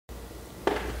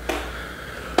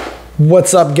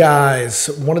What's up, guys?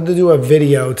 Wanted to do a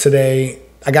video today.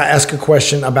 I got asked a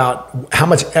question about how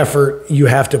much effort you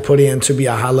have to put in to be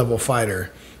a high-level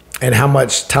fighter and how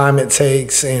much time it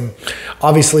takes. And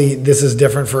obviously this is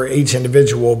different for each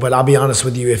individual, but I'll be honest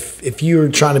with you, if you're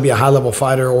trying to be a high-level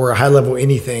fighter or a high-level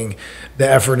anything, the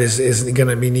effort is going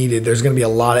to be needed. There's going to be a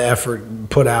lot of effort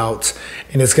put out,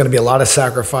 and it's going to be a lot of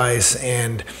sacrifice.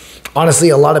 And honestly,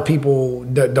 a lot of people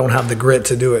don't have the grit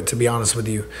to do it, to be honest with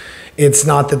you. It's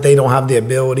not that they don't have the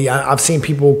ability. I've seen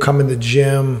people come in the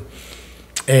gym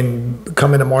and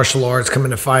come into martial arts, come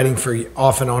into fighting for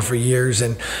off and on for years,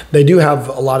 and they do have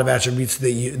a lot of attributes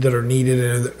that are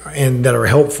needed and that are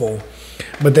helpful,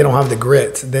 but they don't have the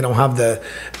grit. They don't have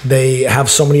they have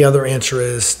so many other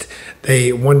interests.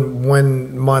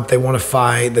 One month they want to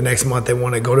fight, the next month they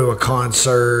want to go to a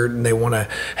concert, and they want to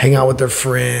hang out with their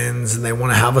friends, and they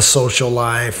want to have a social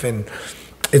life, and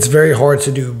it's very hard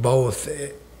to do both,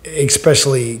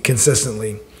 especially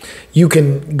consistently. You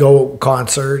can go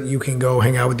concert, you can go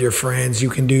hang out with your friends, you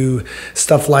can do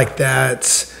stuff like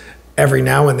that every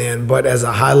now and then, but as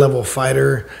a high-level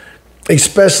fighter,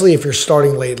 especially if you're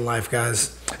starting late in life,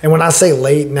 guys. And when I say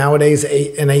late, nowadays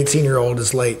an 18-year-old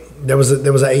is late. There was an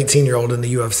 18-year-old in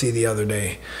the UFC the other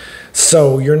day.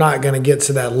 So you're not going to get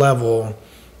to that level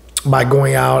by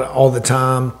going out all the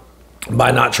time, by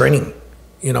not training,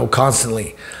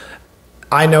 constantly.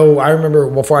 I remember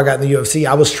before I got in the UFC,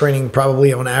 I was training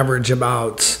probably on average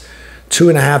about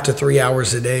 2.5 to 3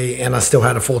 hours a day, and I still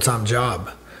had a full-time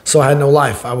job. So I had no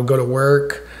life. I would go to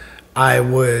work. I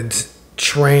would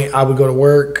go to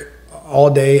work all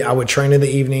day. I would train in the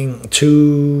evening,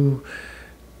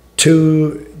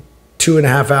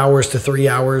 2.5 hours to 3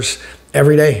 hours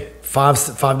every day,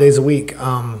 five days a week.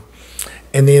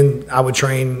 And then I would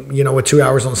train, with 2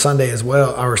 hours on Sunday as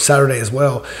well, or Saturday as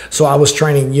well. So I was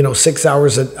training, 6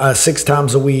 hours, 6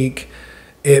 times a week,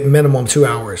 at minimum 2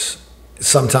 hours,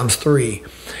 sometimes 3.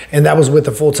 And that was with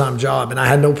a full-time job. And I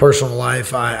had no personal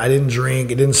life. I didn't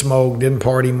drink, I didn't smoke, didn't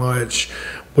party much,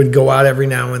 would go out every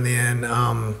now and then.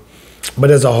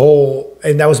 But as a whole,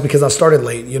 and that was because I started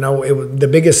late, the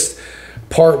biggest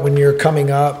part when you're coming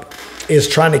up is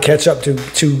trying to catch up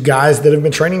to guys that have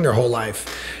been training their whole life.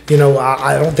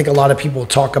 I don't think a lot of people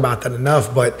talk about that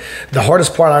enough, but the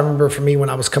hardest part I remember for me when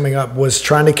I was coming up was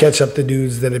trying to catch up to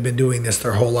dudes that have been doing this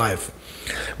their whole life.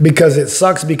 Because it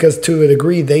sucks, because to a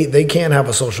degree, they can have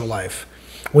a social life.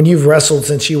 When you've wrestled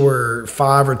since you were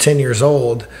 5 or 10 years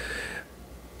old,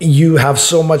 you have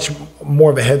so much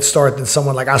more of a head start than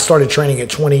someone like I started training at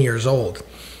 20 years old.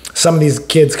 Some of these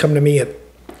kids come to me at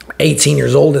 18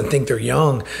 years old and think they're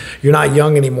young. You're not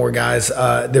young anymore, guys.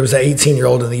 There was an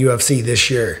 18-year-old in the UFC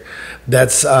this year.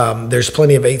 There's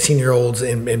plenty of 18-year-olds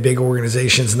in big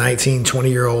organizations, 19,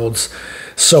 20-year-olds.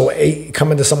 So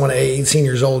coming to someone at 18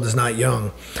 years old is not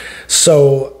young.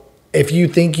 So if you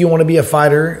think you want to be a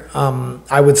fighter,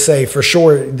 I would say for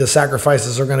sure the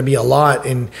sacrifices are going to be a lot,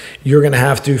 and you're going to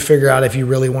have to figure out if you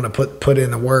really want to put in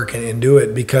the work and do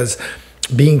it, because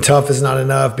being tough is not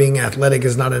enough. Being athletic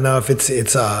is not enough. It's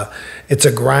a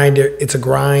grind. It's a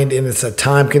grind, and it's a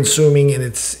time consuming, and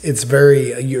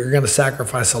you're going to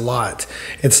sacrifice a lot.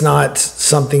 It's not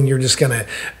something you're just going to,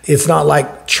 it's not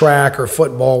like track or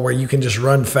football where you can just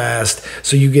run fast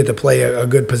so you get to play a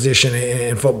good position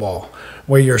in football,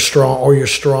 where you're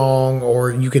strong,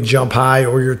 or you can jump high,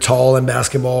 or you're tall in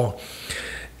basketball.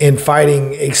 In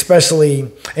fighting,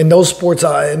 especially in those sports,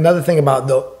 another thing about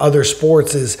the other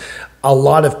sports is a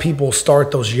lot of people start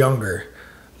those younger.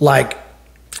 Like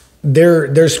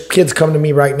there's kids come to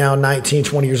me right now, 19,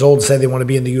 20 years old, and say they want to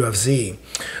be in the UFC.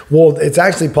 Well, it's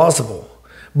actually possible.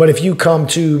 But if you come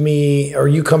to me, or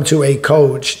you come to a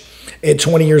coach at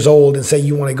 20 years old and say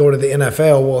you want to go to the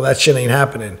NFL, well, that shit ain't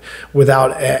happening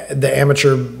without the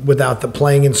amateur, without the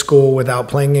playing in school, without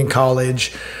playing in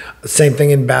college. Same thing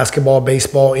in basketball,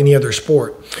 baseball, any other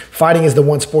sport. Fighting is the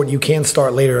one sport you can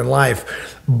start later in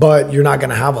life, but you're not going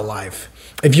to have a life.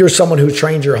 If you're someone who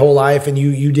trained your whole life and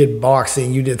you did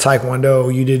boxing, you did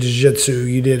taekwondo, you did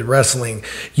jiujitsu, you did wrestling,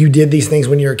 you did these things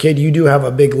when you're a kid, you do have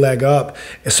a big leg up.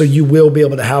 So you will be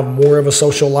able to have more of a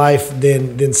social life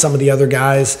than some of the other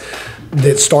guys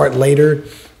that start later.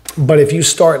 But if you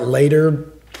start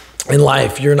later in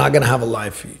life, you're not going to have a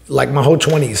life. Like my whole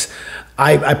 20s,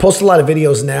 I post a lot of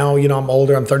videos now. I'm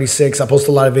older, I'm 36. I post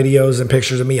a lot of videos and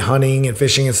pictures of me hunting and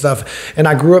fishing and stuff. And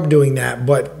I grew up doing that.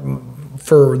 But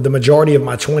for the majority of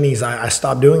my 20s, I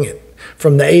stopped doing it.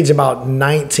 From the age about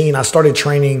 19, I started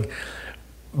training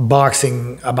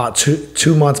boxing about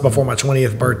two months before my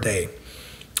 20th birthday.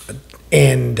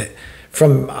 And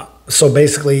so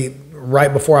basically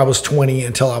right before I was 20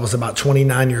 until I was about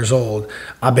 29 years old,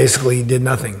 I basically did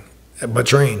nothing. but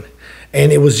train.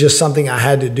 And it was just something I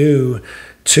had to do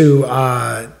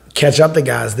to catch up to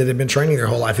guys that have been training their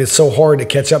whole life. It's so hard to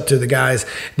catch up to the guys,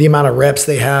 the amount of reps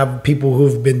they have, people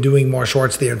who've been doing martial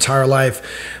arts their entire life.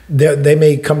 They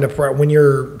may come to, when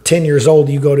you're 10 years old,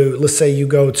 you go to, let's say you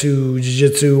go to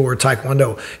jiu-jitsu or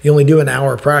taekwondo, you only do an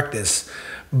hour of practice.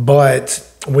 But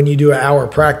when you do an hour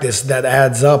of practice, that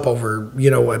adds up over,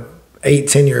 you know, a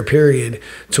 8-10 year period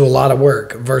to a lot of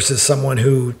work, versus someone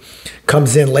who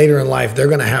comes in later in life. They're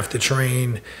going to have to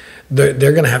train. They're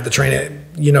going to have to train it,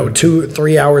 you know,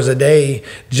 2-3 hours a day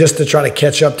just to try to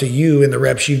catch up to you in the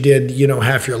reps you did, you know,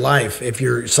 half your life. If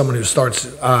you're someone who starts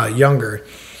younger,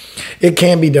 it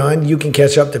can be done. You can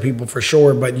catch up to people for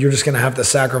sure, but you're just going to have to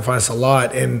sacrifice a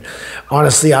lot. And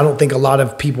honestly, I don't think a lot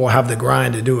of people have the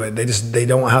grind to do it. They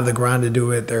don't have the grind to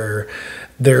do it.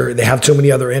 They have too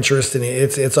many other interests, and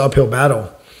it's an uphill battle.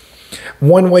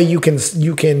 One way you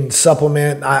can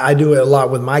supplement, I do it a lot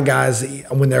with my guys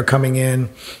when they're coming in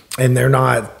and they're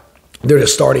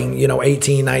just starting, you know,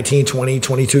 18, 19, 20,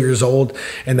 22 years old,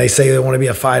 and they say they want to be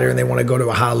a fighter and they want to go to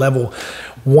a high level.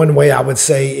 One way I would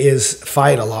say is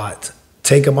fight a lot.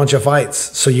 Take a bunch of fights.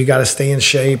 So you got to stay in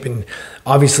shape, and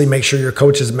obviously make sure your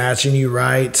coach is matching you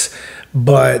right.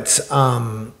 But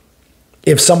I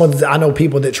know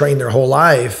people that train their whole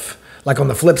life, like on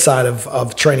the flip side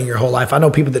of training your whole life, I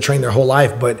know people that train their whole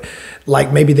life, but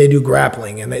like maybe they do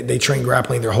grappling and they train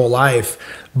grappling their whole life.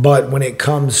 But when it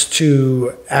comes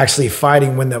to actually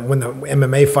fighting, when the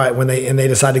MMA fight, when they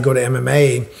decide to go to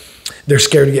MMA, they're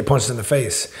scared to get punched in the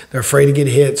face. They're afraid to get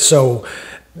hit. So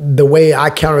the way I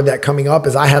countered that coming up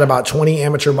is I had about 20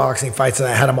 amateur boxing fights, and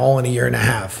I had them all in a year and a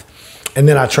half. And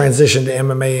then I transitioned to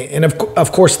MMA. And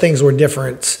of course things were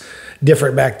different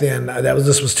back then.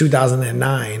 This was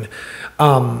 2009.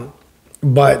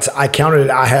 But I counted it.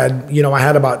 I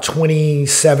had about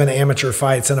 27 amateur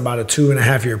fights in about a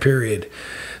 2.5 year period.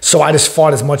 So I just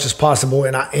fought as much as possible,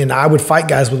 and I would fight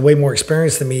guys with way more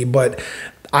experience than me, but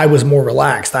I was more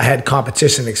relaxed. I had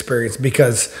competition experience,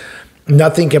 because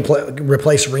nothing can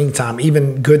replace ring time.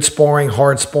 Even good sparring,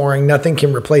 hard sparring, nothing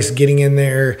can replace getting in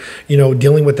there, you know,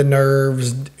 dealing with the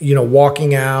nerves, you know,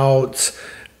 walking out,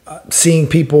 seeing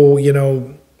people, you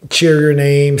know, cheer your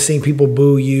name, seeing people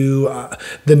boo you,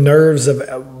 the nerves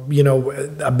of, you know,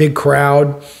 a big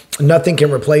crowd. Nothing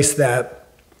can replace that.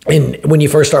 And when you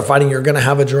first start fighting, you're going to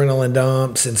have adrenaline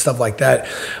dumps and stuff like that.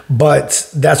 But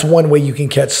that's one way you can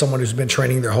catch someone who's been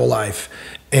training their whole life,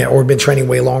 or been training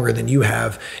way longer than you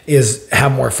have, is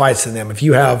have more fights than them. If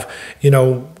you have, you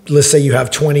know, let's say you have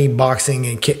 20 boxing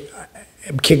and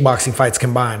kickboxing fights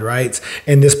combined, right?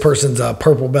 And this person's a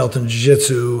purple belt in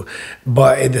jiu-jitsu,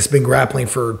 but it's been grappling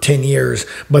for 10 years,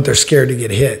 but they're scared to get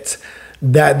hit.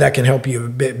 That can help you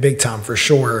big time for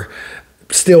sure.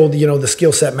 Still, you know, the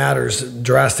skill set matters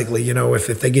drastically. You know, if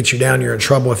they get you down, you're in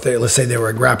trouble. Let's say they were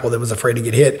a grapple that was afraid to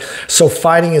get hit. So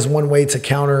fighting is one way to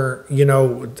counter, you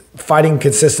know, fighting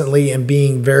consistently and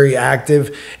being very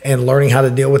active and learning how to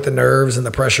deal with the nerves and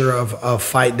the pressure of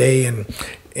fight day and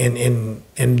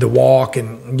the walk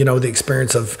and, you know, the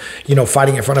experience of, you know,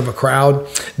 fighting in front of a crowd.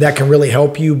 That can really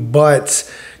help you. But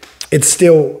it's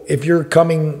still, if you're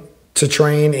coming to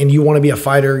train and you want to be a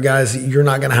fighter, guys, you're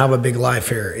not going to have a big life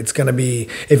here. It's going to be,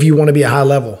 if you want to be a high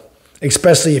level,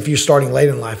 especially if you're starting late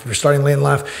in life. If you're starting late in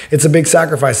life, it's a big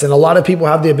sacrifice. And a lot of people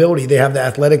have the ability. They have the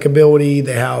athletic ability.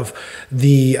 They have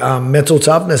the mental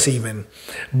toughness even.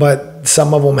 But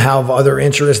some of them have other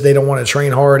interests. They don't want to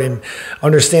train hard. And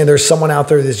understand there's someone out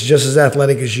there that's just as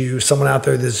athletic as you, someone out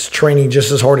there that's training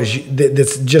just as hard as you,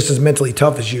 that's just as mentally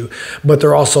tough as you, but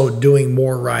they're also doing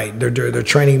more right. They're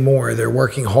training more. They're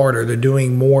working harder. They're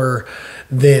doing more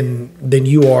than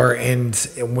you are. And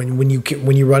when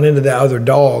you run into that other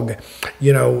dog,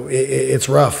 you know, it's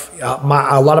rough.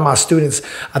 A lot of my students,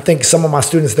 I think some of my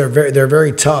students, they're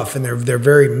very tough, and they're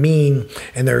very mean,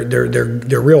 and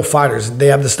they're real fighters. They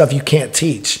have the stuff you can't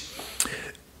teach.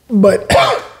 But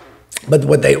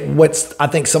what I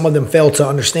think some of them fail to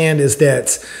understand is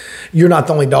that you're not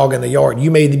the only dog in the yard.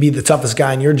 You may be the toughest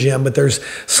guy in your gym, but there's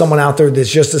someone out there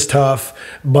that's just as tough,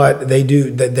 but they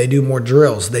do more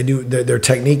drills. Their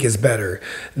technique is better.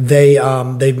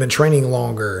 They've been training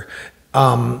longer.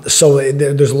 So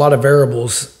there's a lot of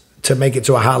variables to make it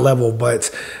to a high level,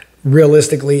 but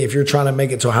realistically, if you're trying to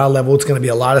make it to a high level, it's going to be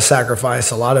a lot of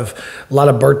sacrifice, a lot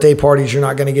of birthday parties you're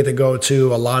not going to get to go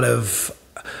to, a lot of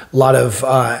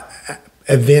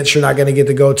events you're not going to get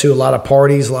to go to, a lot of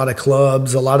parties, a lot of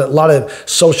clubs, a lot of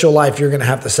social life you're going to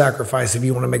have to sacrifice if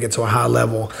you want to make it to a high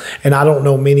level. And I don't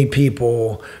know many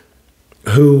people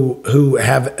who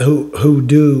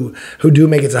do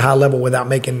make it to high level without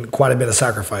making quite a bit of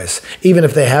sacrifice. Even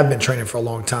if they have been training for a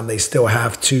long time, they still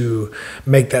have to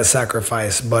make that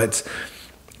sacrifice. But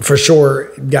for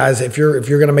sure, guys, if you're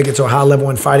going to make it to a high level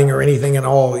in fighting or anything at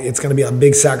all, it's going to be a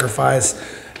big sacrifice,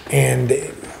 and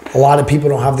a lot of people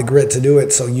don't have the grit to do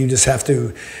it. So you just have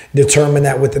to determine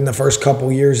that within the first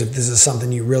couple years if this is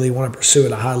something you really want to pursue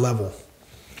at a high level.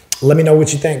 Let me know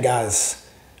what you think, guys.